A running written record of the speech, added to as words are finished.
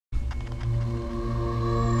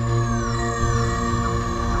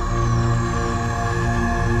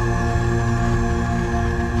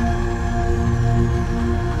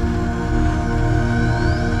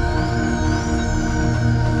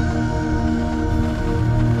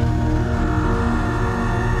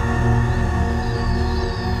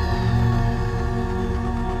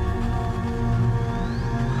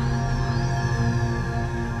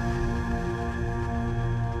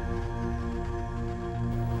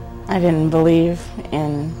I didn't believe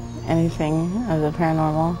in anything of the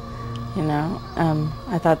paranormal, you know.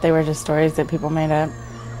 I thought they were just stories that people made up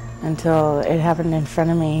until it happened in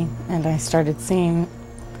front of me and I started seeing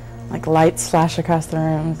like lights flash across the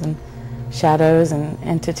rooms and shadows and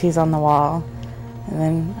entities on the wall. And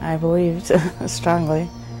then I believed strongly.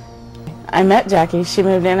 I met Jackie. She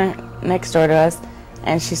moved in next door to us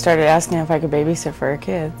and she started asking if I could babysit for her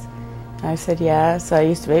kids. And I said yeah, so I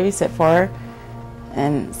used to babysit for her.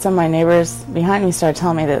 And some of my neighbors behind me started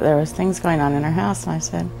telling me that there was things going on in her house, and I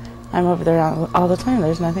said, I'm over there all the time,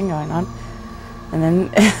 there's nothing going on. And then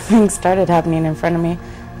things started happening in front of me,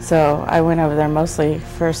 so I went over there mostly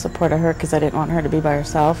for support of her because I didn't want her to be by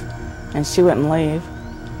herself, and she wouldn't leave.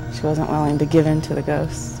 She wasn't willing to give in to the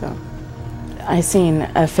ghosts. So I seen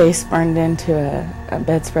a face burned into a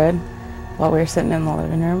bedspread while we were sitting in the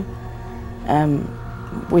living room.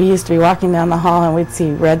 We used to be walking down the hall and we'd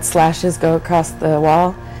see red slashes go across the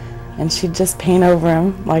wall, and she'd just paint over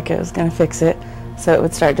them like it was going to fix it, so it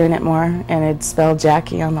would start doing it more, and it'd spell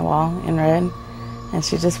Jackie on the wall in red, and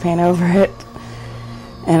she'd just paint over it.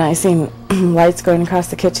 And I seen lights going across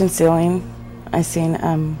the kitchen ceiling. I seen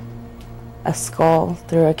a skull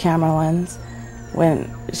through a camera lens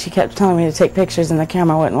when she kept telling me to take pictures and the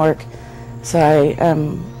camera wouldn't work, so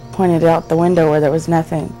I pointed out the window where there was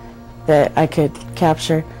nothing that I could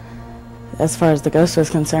capture as far as the ghost was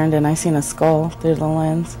concerned, and I seen a skull through the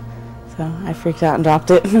lens. So I freaked out and dropped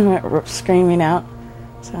it and went screaming out.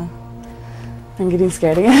 So I'm getting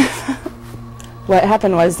scared again. What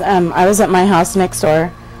happened was I was at my house next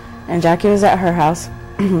door and Jackie was at her house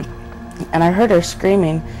and I heard her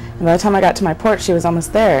screaming, and by the time I got to my porch she was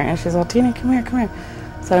almost there, and she's all, Tina, come here, come here.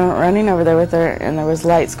 So I went running over there with her, and there was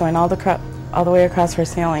lights going all the way across her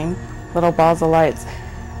ceiling, little balls of lights.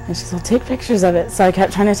 And she's like, take pictures of it. So I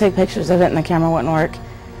kept trying to take pictures of it and the camera wouldn't work.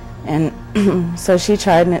 And so she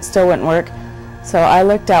tried and it still wouldn't work. So I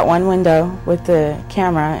looked out one window with the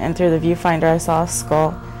camera, and through the viewfinder I saw a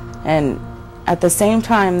skull. And at the same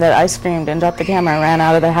time that I screamed and dropped the camera and ran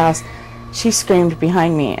out of the house, she screamed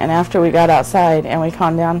behind me. And after we got outside and we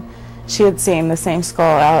calmed down, she had seen the same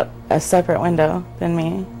skull out a separate window than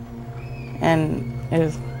me. And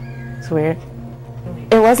it's weird.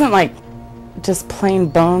 It wasn't like just plain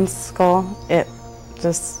bone skull. It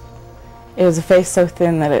was a face so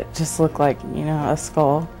thin that it just looked like, you know, a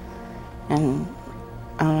skull. And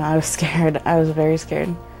I don't know, I was scared. I was very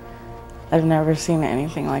scared. I've never seen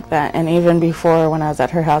anything like that. And even before, when I was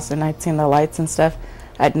at her house and I'd seen the lights and stuff,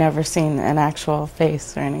 I'd never seen an actual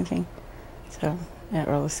face or anything. So it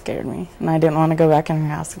really scared me. And I didn't want to go back in her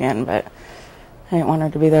house again, but I didn't want her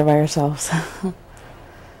to be there by herself. So.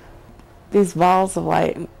 These balls of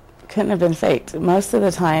light couldn't have been faked. Most of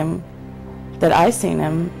the time that I seen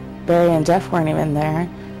them, Barry and Jeff weren't even there,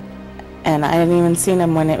 and I hadn't even seen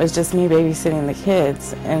them when it was just me babysitting the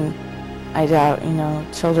kids. And I doubt, you know,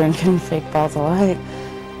 children can fake balls of light,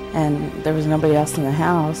 and there was nobody else in the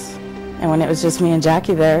house. And when it was just me and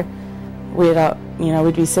Jackie there, we'd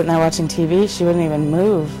be sitting there watching TV. She wouldn't even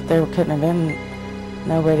move. There couldn't have been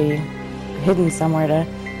nobody hidden somewhere to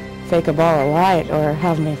fake a ball of light or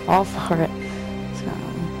have me fall for it.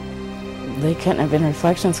 They couldn't have been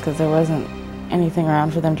reflections because there wasn't anything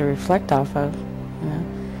around for them to reflect off of. You know?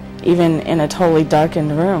 Even in a totally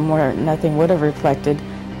darkened room where nothing would have reflected,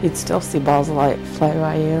 you'd still see balls of light fly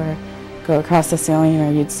by you or go across the ceiling,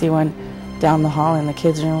 or you'd see one down the hall in the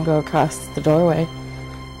kids' room go across the doorway.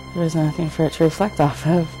 There was nothing for it to reflect off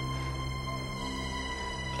of.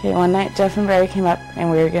 Okay, one night Jeff and Barry came up and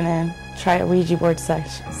we were going to try a Ouija board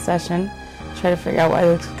session, try to figure out why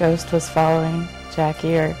the ghost was following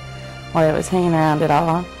Jackie or why it was hanging around at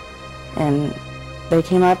all. And they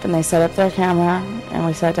came up and they set up their camera, and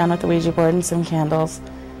we sat down with the Ouija board and some candles.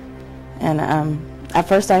 And at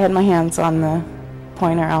first I had my hands on the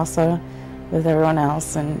pointer also with everyone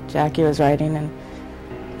else, and Jackie was writing, and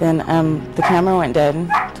then the camera went dead,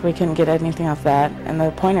 so we couldn't get anything off that, and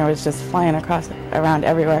the pointer was just flying around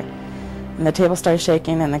everywhere. And the table started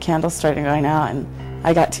shaking and the candles started going out, and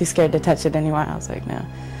I got too scared to touch it anymore. I was like, no.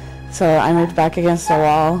 So I moved back against the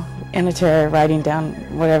wall in a chair, writing down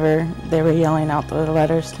whatever they were yelling out the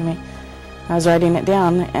letters to me. I was writing it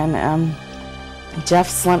down, and Jeff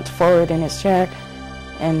slumped forward in his chair,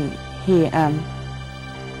 and he,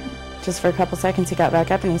 just for a couple seconds, he got back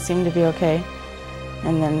up and he seemed to be okay.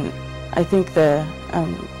 And then I think the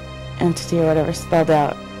entity or whatever spelled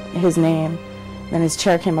out his name. Then his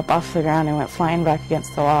chair came up off the ground and went flying back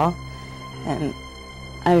against the wall. And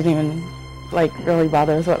I didn't even really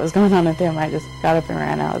bother with what was going on with him. I just got up and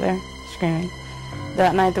ran out of there screaming.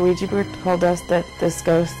 That night the Ouija board told us that this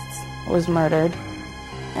ghost was murdered,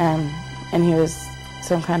 and he was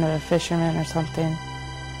some kind of a fisherman or something,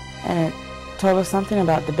 and it told us something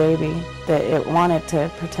about the baby, that it wanted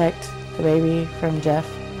to protect the baby from Jeff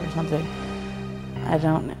or something. I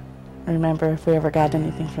don't remember if we ever got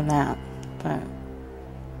anything from that, but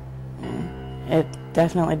it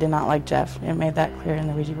definitely did not like Jeff. It made that clear in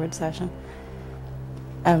the Ouija board session.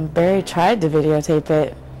 Barry tried to videotape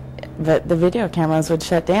it, but the video cameras would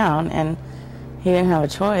shut down, and he didn't have a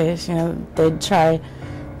choice. You know, they'd try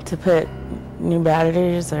to put new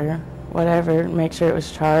batteries or whatever, make sure it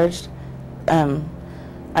was charged.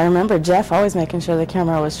 I remember Jeff always making sure the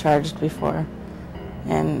camera was charged before,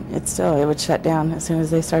 and it would shut down as soon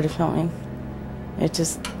as they started filming. It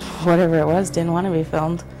just, whatever it was, didn't want to be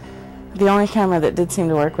filmed. The only camera that did seem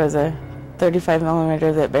to work was a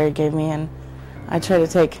 35mm that Barry gave me, and I tried to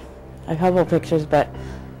take a couple pictures, but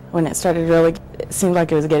when it started it seemed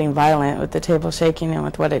like it was getting violent with the table shaking and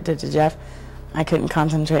with what it did to Jeff. I couldn't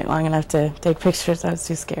concentrate long enough to take pictures. I was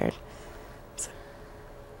too scared. So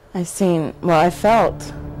I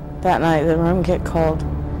felt that night the room get cold,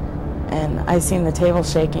 and I seen the table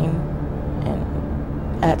shaking,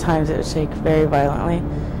 and at times it would shake very violently,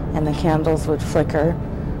 and the candles would flicker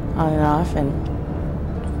on and off, and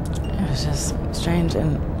it was just strange.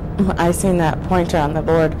 And I seen that pointer on the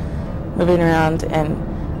board moving around, and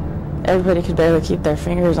everybody could barely keep their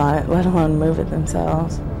fingers on it, let alone move it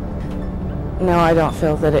themselves. No, I don't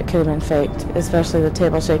feel that it could have been faked, especially the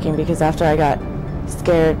table shaking, because after I got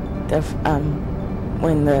scared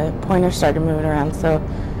when the pointer started moving around so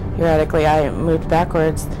erratically, I moved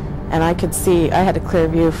backwards, and I could see, I had a clear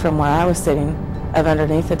view from where I was sitting of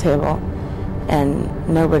underneath the table, and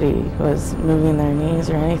nobody was moving their knees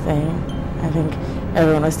or anything. I think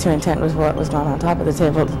everyone was too intent with what was going on top of the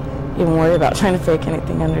table to even worry about trying to fake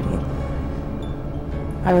anything underneath.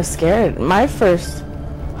 I was scared. My first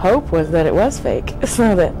hope was that it was fake,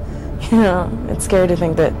 so that, it's scary to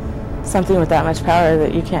think that something with that much power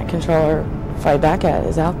that you can't control or fight back at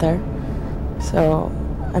is out there. So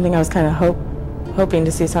I think I was kind of hoping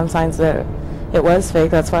to see some signs that it was fake.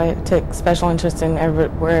 That's why I took special interest in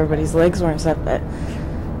where everybody's legs were and stuff, but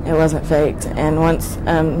it wasn't faked. And once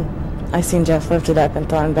I seen Jeff lifted up and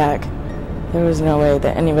thrown back, there was no way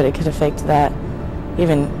that anybody could have faked that.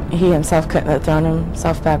 Even he himself couldn't have thrown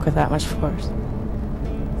himself back with that much force.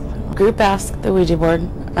 The group asked the Ouija board,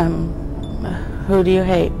 who do you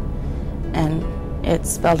hate? And it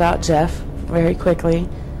spelled out Jeff very quickly,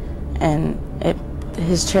 and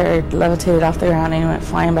his chair levitated off the ground and he went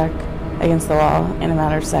flying back against the wall in a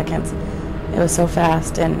matter of seconds. It was so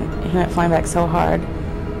fast, and he went flying back so hard.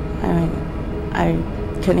 I mean, I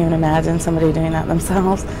couldn't even imagine somebody doing that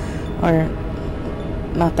themselves, or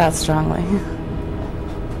not that strongly.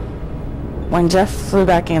 When Jeff flew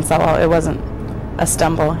back against that wall, it wasn't a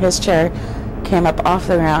stumble. His chair came up off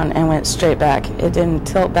the ground and went straight back. It didn't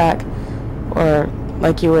tilt back, or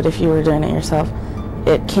like you would if you were doing it yourself.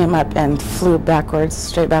 It came up and flew backwards,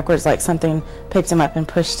 straight backwards, like something picked him up and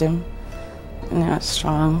pushed him. And it was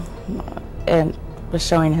strong, and was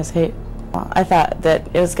showing his hate. I thought that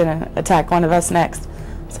it was going to attack one of us next,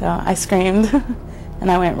 so I screamed,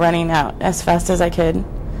 and I went running out as fast as I could.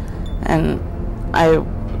 And I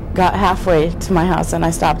got halfway to my house, and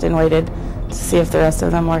I stopped and waited to see if the rest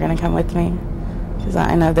of them were going to come with me, because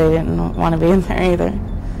I know they didn't want to be in there either.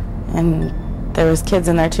 And there was kids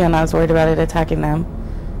in there too, and I was worried about it attacking them.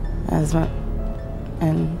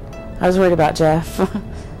 And I was worried about Jeff.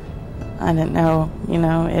 I didn't know,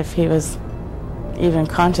 if he was even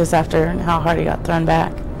conscious after how hard he got thrown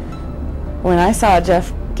back. When I saw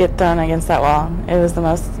Jeff get thrown against that wall, it was the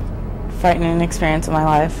most frightening experience of my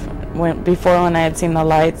life. Before, when I had seen the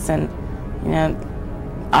lights and,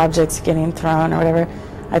 objects getting thrown or whatever,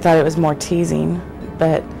 I thought it was more teasing.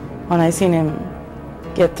 But when I seen him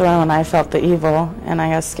get thrown, I felt the evil, and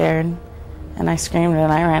I got scared, and I screamed,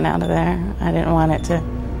 and I ran out of there. I didn't want it to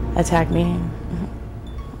attack me.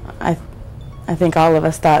 I think all of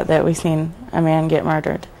us thought that we seen a man get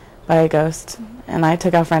murdered by a ghost, and I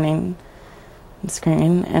took off running and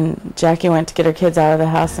screaming, and Jackie went to get her kids out of the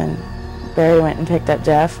house, and Barry went and picked up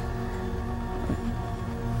Jeff,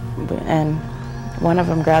 and one of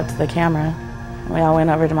them grabbed the camera. We all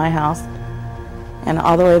went over to my house, and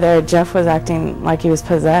all the way there, Jeff was acting like he was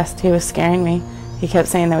possessed. He was scaring me. He kept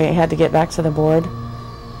saying that we had to get back to the board,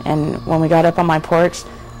 and when we got up on my porch,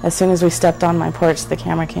 as soon as we stepped on my porch, the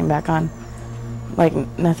camera came back on. Like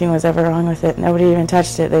nothing was ever wrong with it. Nobody even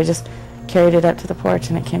touched it. They just carried it up to the porch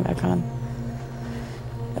and it came back on.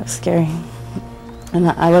 That was scary. And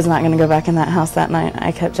I was not going to go back in that house that night.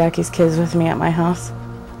 I kept Jackie's kids with me at my house.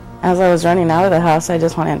 As I was running out of the house, I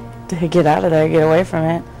just wanted to get out of there, get away from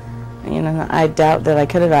it. I doubt that I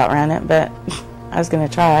could have outrun it, but I was going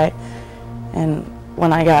to try. And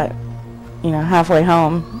when I got, halfway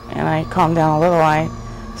home and I calmed down a little, I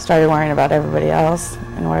started worrying about everybody else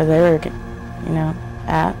and where they were,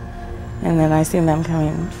 at. And then I seen them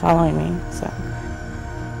coming, following me, so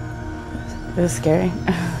it was scary.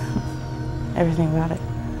 Everything about it.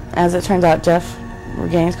 As it turns out, Jeff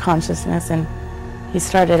regained consciousness and he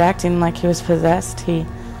started acting like he was possessed. He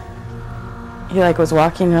was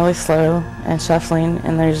walking really slow and shuffling,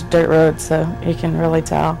 and there's dirt roads, so you can really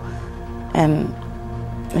tell. And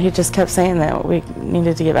he just kept saying that we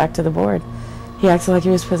needed to get back to the board. He acted like he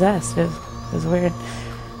was possessed. It was weird.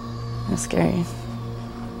 It was scary.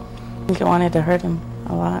 I think it wanted to hurt him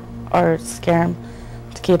a lot, or scare him,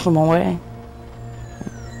 to keep him away.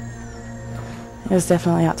 It was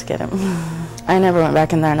definitely out to get him. I never went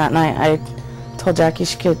back in there that night. I told Jackie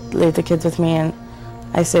she could leave the kids with me, and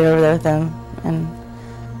I stayed over there with them, and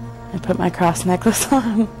I put my cross necklace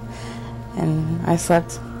on, and I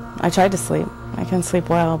slept. I tried to sleep. I couldn't sleep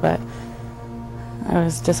well, but I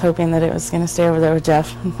was just hoping that it was going to stay over there with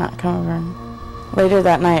Jeff and not come over. Later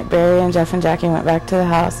that night, Barry and Jeff and Jackie went back to the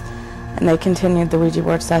house, and they continued the Ouija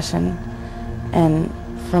board session. And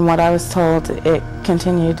from what I was told, it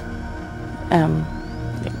continued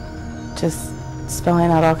just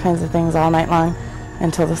spelling out all kinds of things all night long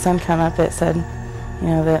until the sun came up. It said,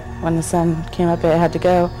 that when the sun came up, it had to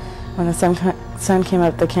go. When the sun came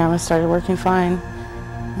up, the camera started working fine,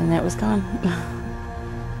 and it was gone.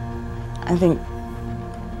 I think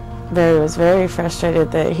Barry was very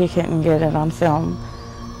frustrated that he couldn't get it on film.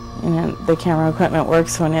 The camera equipment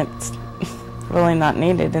works when it's really not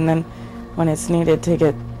needed, and then when it's needed to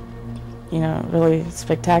get, really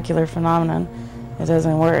spectacular phenomenon, it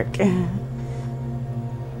doesn't work.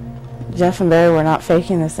 Jeff and Barry were not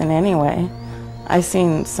faking this in any way. I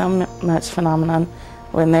seen so much phenomenon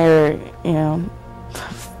when they were,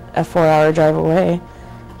 a 4-hour drive away,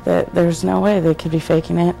 that there's no way they could be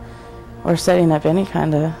faking it or setting up any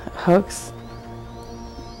kind of hoax.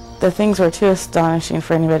 The things were too astonishing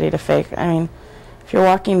for anybody to fake. I mean, if you're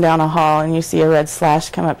walking down a hall and you see a red slash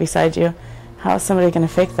come up beside you, how is somebody going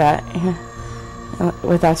to fake that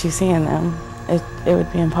without you seeing them? It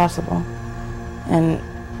would be impossible. And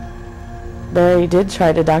Barry did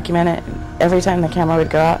try to document it. Every time the camera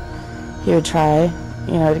would go out, he would try,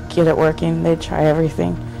 to get it working. They'd try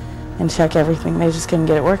everything and check everything. They just couldn't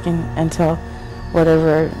get it working until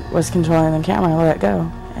whatever was controlling the camera let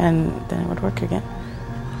go, and then it would work again.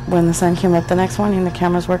 When the sun came up the next morning, the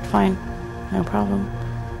cameras worked fine. No problem.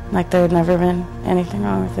 Like there had never been anything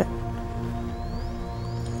wrong with it.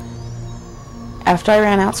 After I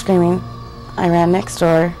ran out screaming, I ran next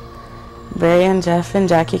door. Barry and Jeff and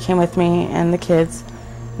Jackie came with me and the kids,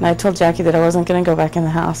 and I told Jackie that I wasn't going to go back in the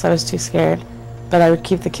house. I was too scared, but I would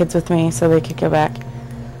keep the kids with me so they could go back.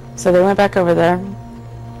 So they went back over there,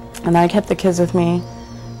 and I kept the kids with me,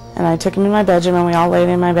 and I took them in my bedroom, and we all laid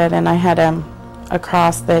in my bed, and I had a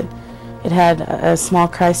cross that it had a small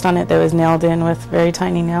Christ on it that was nailed in with very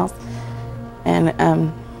tiny nails. And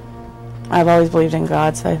I've always believed in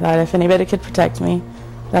God, so I thought if anybody could protect me,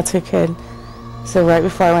 that's who could. So right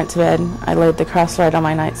before I went to bed, I laid the cross right on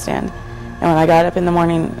my nightstand. And when I got up in the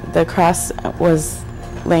morning, the cross was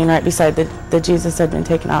laying right beside the Jesus had been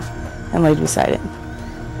taken off and laid beside it.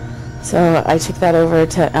 So I took that over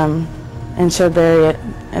to and showed Barry it.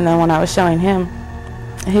 And then when I was showing him,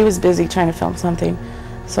 he was busy trying to film something.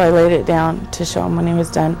 So I laid it down to show him when he was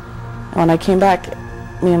done. And when I came back,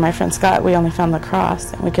 me and my friend Scott, we only found the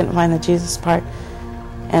cross, and we couldn't find the Jesus part.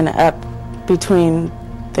 And up between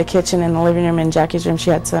the kitchen and the living room and Jackie's room, she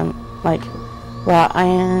had some wrought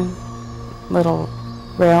iron little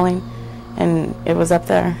railing, and it was up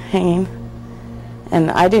there hanging.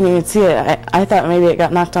 And I didn't even see it. I thought maybe it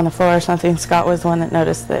got knocked on the floor or something. Scott was the one that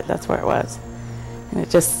noticed that that's where it was. And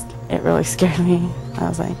it really scared me. I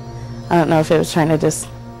was like, I don't know if it was trying to just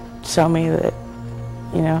show me that,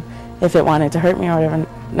 if it wanted to hurt me or whatever,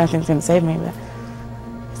 nothing's going to save me, but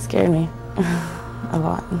it scared me a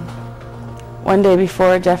lot. One day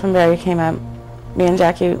before Jeff and Barry came up, me and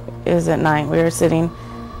Jackie, it was at night, we were sitting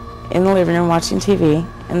in the living room watching TV,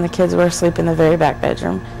 and the kids were asleep in the very back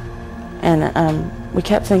bedroom. And we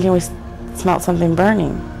kept thinking we smelled something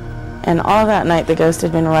burning. And all that night the ghost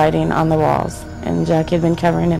had been writing on the walls, and Jackie had been covering